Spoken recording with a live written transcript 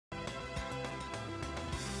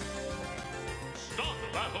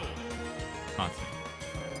constant.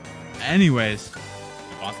 Anyways,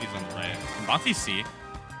 Bonty's on the right. Can Bonty see? Is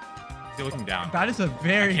he looking down? That is a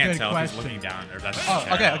very good question. I can't tell if he's looking down or that's Oh,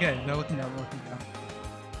 okay. They're looking down.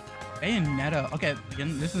 Bayonetta. Okay,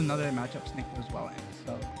 again, this is another matchup Snake does well in.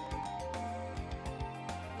 So.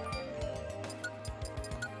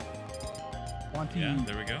 Bonty. Yeah,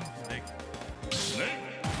 there we go. Snake.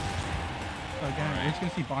 So again, we're just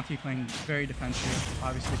gonna see Bonty playing very defensive,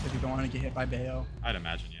 obviously, because you don't want to get hit by Bayo. I'd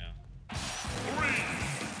imagine, yeah. 3,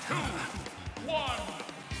 2, 1,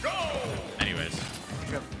 go! Anyways.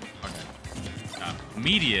 Yep. Okay.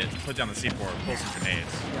 Immediate, put down the C4, pull some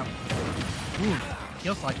grenades. Yep. Ooh,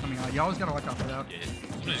 heel slide coming out. You always gotta watch out for that. Yeah,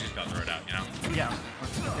 somebody's just gotta throw it out, you know? Yeah.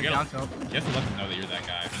 You have to let them know that you're that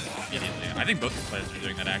guy immediately. I think both the players are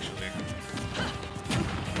doing that actually.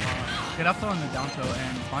 Good up throw on the down throw,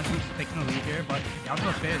 and Bonty's taking the lead here, but down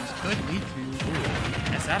throw fades could lead to.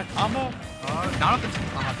 Ooh, is that a combo? Not off the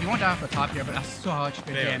top. You want that off the top here, but that's such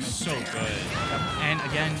good damage. So good. And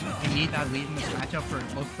again, you need that lead in this matchup for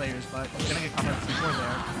both players, but he's gonna get caught by the C4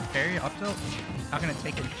 there. Very up tilt, not gonna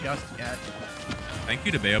take it just yet. Thank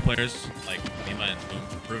you to Bayo players like Mima and Boom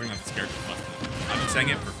for proving that this character is busted. I've been saying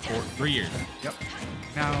it for 3 years. Yep.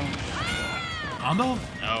 Now. Combo?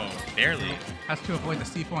 No, barely. Has to avoid the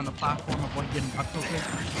C4 on the platform, avoid getting up tilted.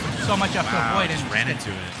 So much up to avoid, and just ran into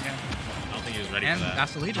it. Yeah. I don't think he was ready and for that.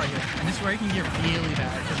 That's the lead right here. And this is where he can get really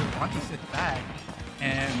bad because if Bonty sits back,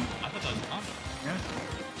 and I thought that was a combo. Yeah.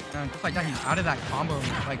 And just like that, he's out of that combo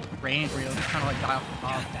like range where he'll just kind of like die off the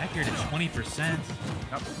top. Back here to 20%.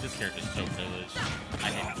 Yep. This character is so privileged. I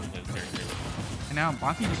hate to play this character. And now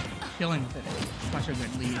Bonty just killing with it. Such a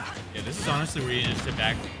good lead. Yeah, this is honestly where you just sit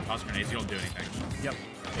back, toss grenades, you don't do anything. Yep.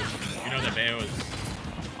 You know that Bayo is...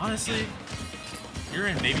 Honestly, you're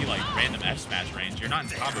in maybe like random F smash range. You're not in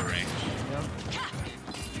combo range. Yep.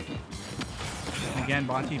 And again,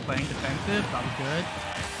 Bonty playing defensive. That was good.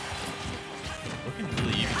 Looking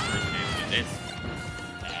really even first game. It's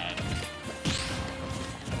bad.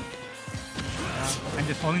 And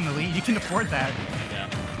just holding the lead. You can afford that. Yeah.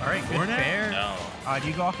 All right, good fair. No. Do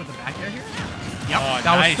you go off with the back air here? Yep, Oh,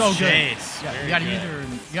 that nice was so chase. good. Yeah, Very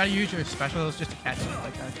you gotta use your specials just to catch it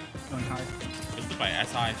like that. Going high. This is by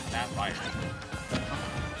SI Sapphire.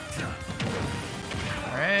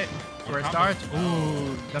 Alright, where it starts.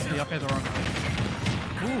 Ooh, that's the up air the wrong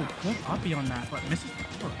way. Ooh, good uppy on that, but misses the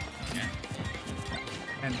four. Yeah.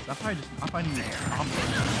 And Sapphire just not finding the combo.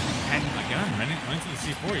 And again, running to the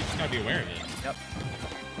C4, you just gotta be aware of it. Yep.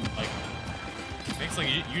 Like, things like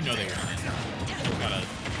you know they were on it. You just gotta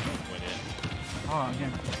avoid it. Oh,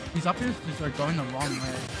 again, these up airs just are going the wrong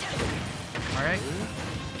way. Alright.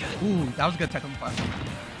 Ooh, that was a good tech on the platform.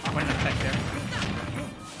 I'm winning the tech there.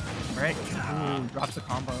 Alright. Ooh, drops the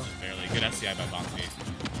combo. Barely. Good SCI by Bonty.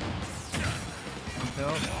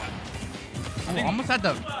 Until. Ooh, almost had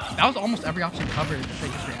the. That was almost every option covered if they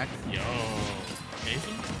just reacted. Yo.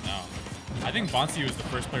 Jason? No. I think Bonty was the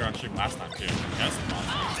first player on stream last time, too. Just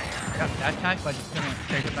Bonty. Yep, that attack, but just gonna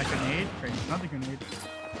trade it back grenade, trade another grenade.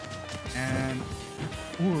 And.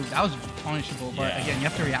 Ooh, that was punishable, but Yeah. again, you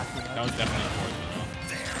have to react to that. That was definitely a force, though.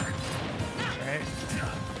 Right?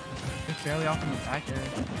 Just barely off in the back air.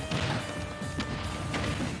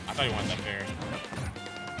 I thought he wanted that fair.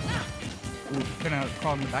 Ooh, gonna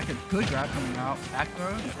crawl in the back air. Good grab coming out. Back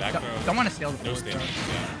throw. Back throw. Don't want to steal the No forward steal. throw.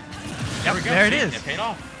 Yeah. Yep, there it is. It paid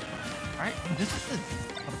off. Alright, this is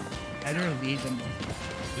a better lead than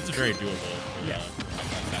This is very doable for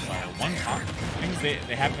Sapphire. One combo. Things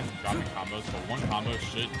they have been dropping combos, but one combo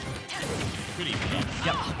should even up.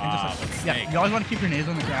 Yep. Yeah, you always want to keep grenades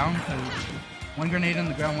on the ground because one grenade on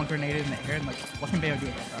the ground, one grenade in the air, and like, what can Bayo do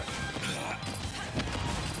about that?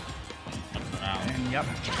 And yep.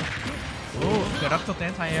 Oh, good up tilt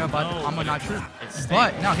anti-air, but the combo not true.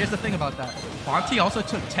 But now here's the thing about that. Bonty also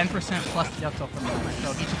took 10% plus the up tilt from that,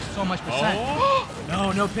 so he took so much percent.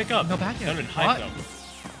 Oh! no pickup. No back air. That would have been hyped though.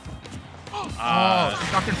 Oh,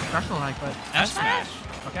 Dr. Special like, but F smash.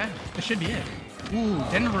 Okay, this should be it. Ooh,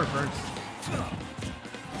 then reverse.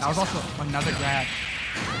 That was also another grab.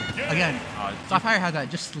 Again, Sapphire had that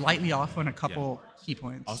just slightly off on a couple key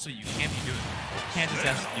points. Also, you can't be doing. You can't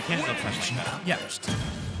just up smash like that. Yeah.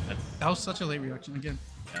 That was such a late reaction again.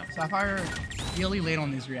 Yeah. Sapphire really late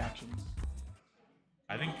on these reactions.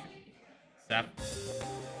 I think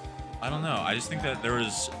I don't know. I just think that there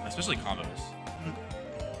was, especially combos.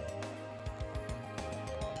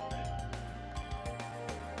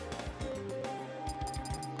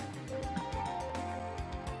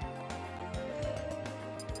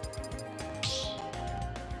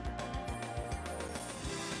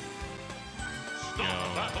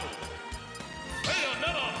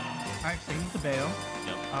 Alright, same with the Bayo.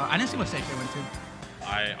 Yep. I didn't see what stage they went to.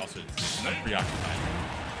 I also didn't see. I'm preoccupied.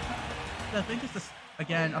 The thing is,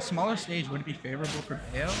 again, a smaller stage would be favorable for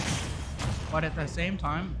Bayo. But at the same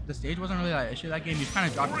time, the stage wasn't really that issue that game. You kind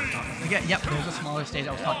of dropped it down. Again, yep, there's a smaller stage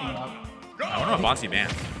I was talking about. I wonder what Bonty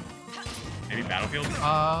bans. Maybe Battlefield?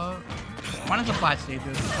 One of the flat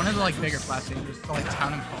stages. One of the like bigger flat stages. So like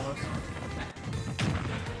Town and Carlos.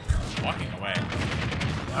 Walking away.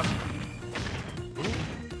 Yep.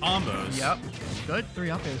 Ooh, combos. Yep. Good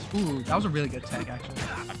 3-up is. Ooh, that was a really good tag actually.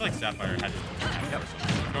 I feel like Sapphire had to. Yep.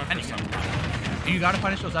 Going for some. And you gotta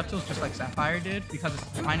punish those up tilts just like Sapphire did because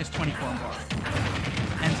it's minus 24 on bar.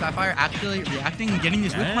 And Sapphire actually reacting and getting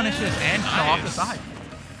these whip punishes and kill off the side.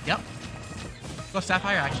 Yep. So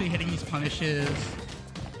Sapphire actually hitting these punishes,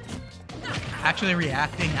 actually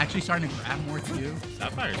reacting, actually starting to grab more too.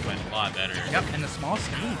 Sapphire's playing a lot better. Yep, and the small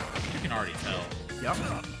stage. You can already tell. Yep.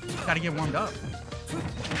 Gotta get warmed up.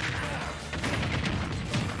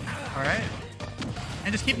 Alright.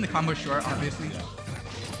 And just keeping the combo short, obviously.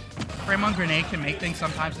 Frame on grenade can make things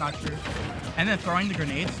sometimes not true. And then throwing the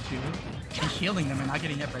grenades too, and shielding them and not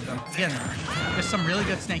getting hit by them. Again, there's some really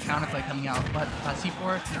good snake counterplay coming out, but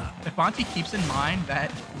C4, if Bonty keeps in mind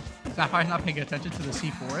that Sapphire's not paying attention to the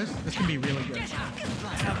C4s, this can be really good. No,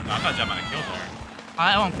 I'm not jumping on a kill there.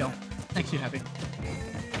 I won't kill. Thanks, you heavy.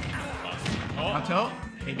 Oh. On tilt,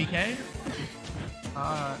 ABK.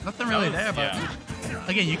 Nothing really there, but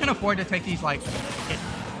again, you can afford to take these like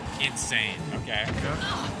Insane. Okay.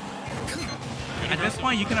 At this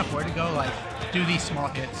point, you can afford to go like do these small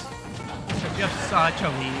hits. Because you have such a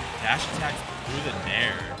lead. Dash attacks through the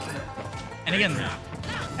nair. And again,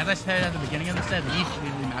 as I said at the beginning of the set, lead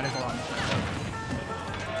really matters a lot.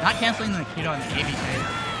 Not canceling the Nikita on the ABK,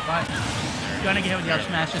 but gonna get with the up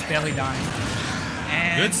smash, just barely dying.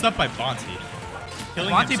 And good stuff by Bonty.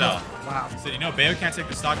 Killing Bonty himself. Wow. He said, you know, Bayo can't take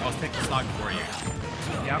the stock, I'll take the stock for you.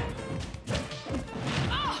 Yep.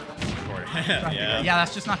 Yeah. Yeah,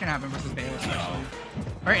 that's just not gonna happen versus Bayo, especially.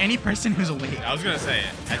 Or any person who's awake. I was gonna say,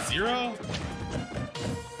 at 0?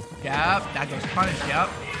 Yep, that goes punish, yep.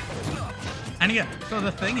 And again, so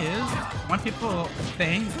the thing is, when people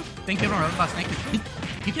think people don't know about Snake,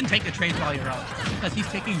 you can take the trades while you're up. Because he's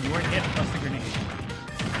taking your hit plus the grenade.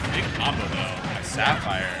 Big combo though, by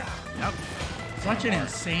Sapphire. Yep. Such an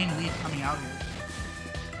insane lead coming out here.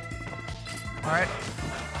 Alright.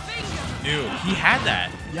 Dude, he had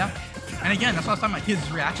that. Yep. And again, that's what I was talking about.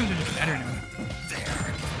 His reactions are just better now.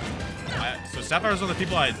 So Sapphire was one of the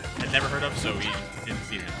people I had never heard of, so we didn't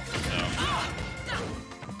see him. So.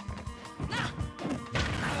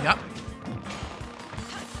 Yep.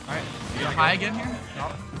 Alright. Go high again here?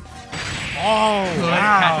 Yep. Oh, Good.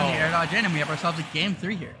 wow. Catching the air dodge in, and we have ourselves a game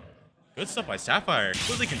 3 here. Good stuff by Sapphire.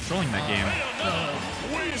 Completely controlling that game.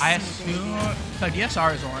 I assume the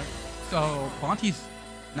DSR is on, so Bonty's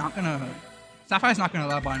not gonna. Sapphire's not gonna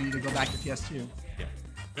allow Bonty to go back to PS2. Yeah.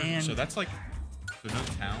 And so that's like, so no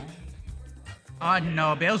town?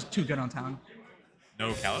 No, Bale's too good on town.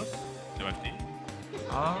 No Kalos? No FD?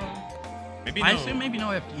 Maybe I no. assume maybe no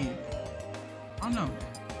FD. I don't know.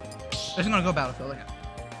 They're just gonna go Battlefield again.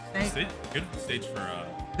 Good stage for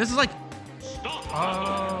This is like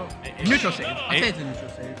neutral save. I'd say it's a neutral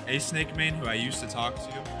save. a snake main who I used to talk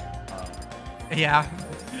to Yeah.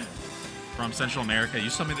 from Central America. You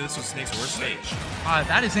told me that this was Snake's worst stage.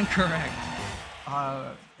 That is incorrect.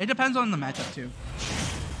 It depends on the matchup too.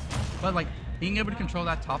 But like being able to control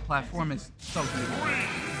that top platform is so good,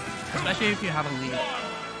 especially if you have a lead.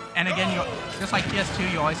 And again, you just like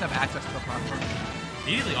PS2, you always have access to the platform.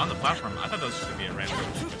 Immediately on the platform, I thought that was just gonna be a random.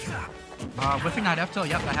 Whiffing that F tilt,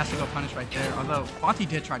 yep, that has to go punish right there. Although Bonty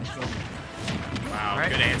did try to shield me. Wow, Right.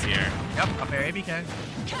 good anti-air. Yep, up air ABK.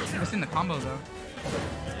 Missing the combo though.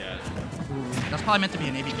 Yeah. Ooh, that's probably meant to be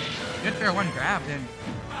an ABK. Good fair one grabbed, and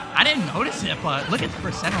I didn't notice it, but look at the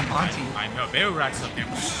percent on Bonty. I know. Bayo racks up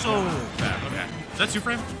game so bad. Okay. Is that 2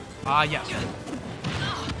 frame? Yes.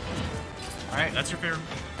 Alright. That's your favorite?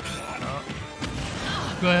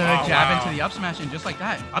 Good jab into the up smash, and just like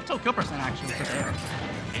that. Up till kill percent actually for Bayo.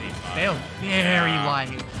 85. Bayo very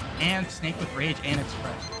light. And Snake with rage and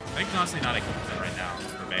express. I think honestly not a concern right now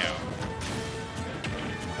for Bayo.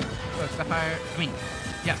 So Sapphire,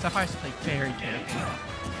 Sapphire's like very good.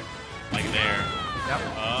 Like there. Yep.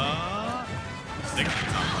 Stick to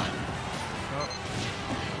the top line.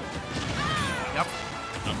 Yep.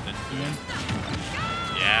 Something. And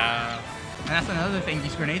Yeah. that's another thing,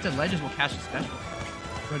 these grenades and ledges will catch the special.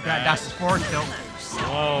 Good grab, that's his forward tilt.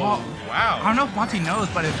 Whoa, wow. I don't know if Bonty knows,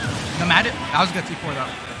 but if no matter, that was a good C4 though.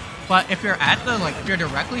 But if you're at the, if you're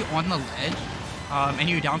directly on the ledge, and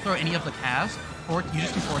you down throw any of the cast, You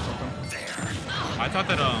just do forward tilt them. I thought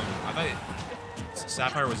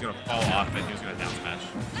Sapphire was gonna fall off and he was gonna down smash.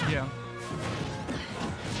 Yeah.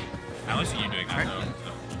 At least you doing that Right. though.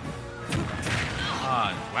 So.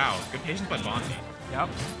 Wow, good patience by Bonty. Yep.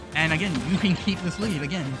 And again, you can keep this lead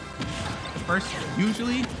again. The first,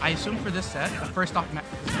 usually, I assume for this set, the first off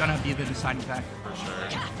is gonna be the deciding factor. For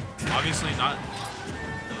sure. Obviously not.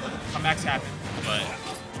 Comebacks happen, but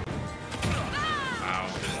wow.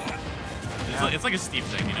 It's like a Steve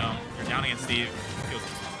thing, you know? You're down against Steve. Feels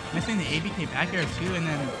Missing the ABK back air too, and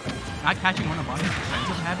then not catching one of Bonty's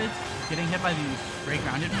defensive habits, getting hit by these great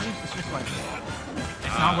grounded moves, it's just like,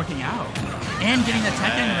 it's not working out. And getting the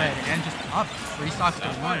Tekken red, and just up, 3 stocks to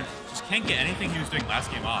 1. just can't get anything he was doing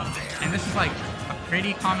last game off. And this is like a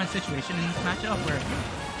pretty common situation in this matchup where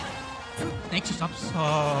Snake's just up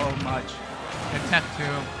so much. And Tech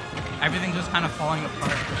too. Everything's just kind of falling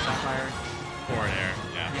apart for Sapphire. Forward air,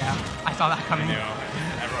 yeah. Yeah, I saw that coming. I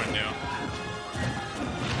knew. Everyone knew.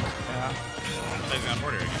 Yeah. He's gonna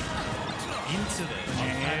forward air again. Into the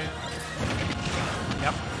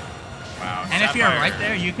Yep. Wow. And if you're right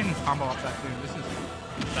there, you can combo up that too. This is.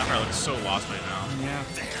 Sapphire looks so lost right now. Yeah.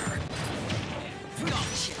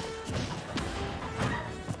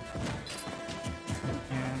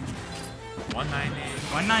 And 190.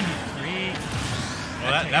 193.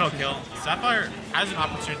 Well, that'll kill. Sapphire has an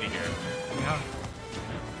opportunity here. Yeah.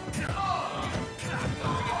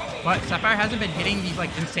 But Sapphire hasn't been hitting these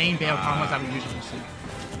like insane bail combos that we usually see.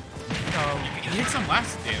 So He hit some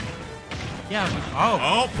last game. yeah.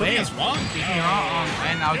 Oh. Putting wait. us wrong. Speaking wrong,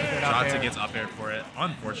 and that was a good up Jota air. gets up air for it.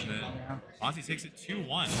 Unfortunate. Yeah. Bonty takes it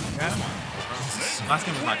 2-1. Yeah. Last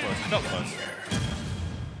game was not close. It felt close.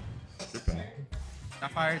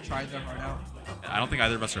 Sapphire tried their heart out. I don't think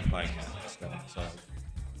either of us are playing still. So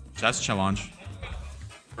that's a challenge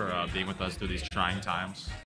for being with us through these trying times.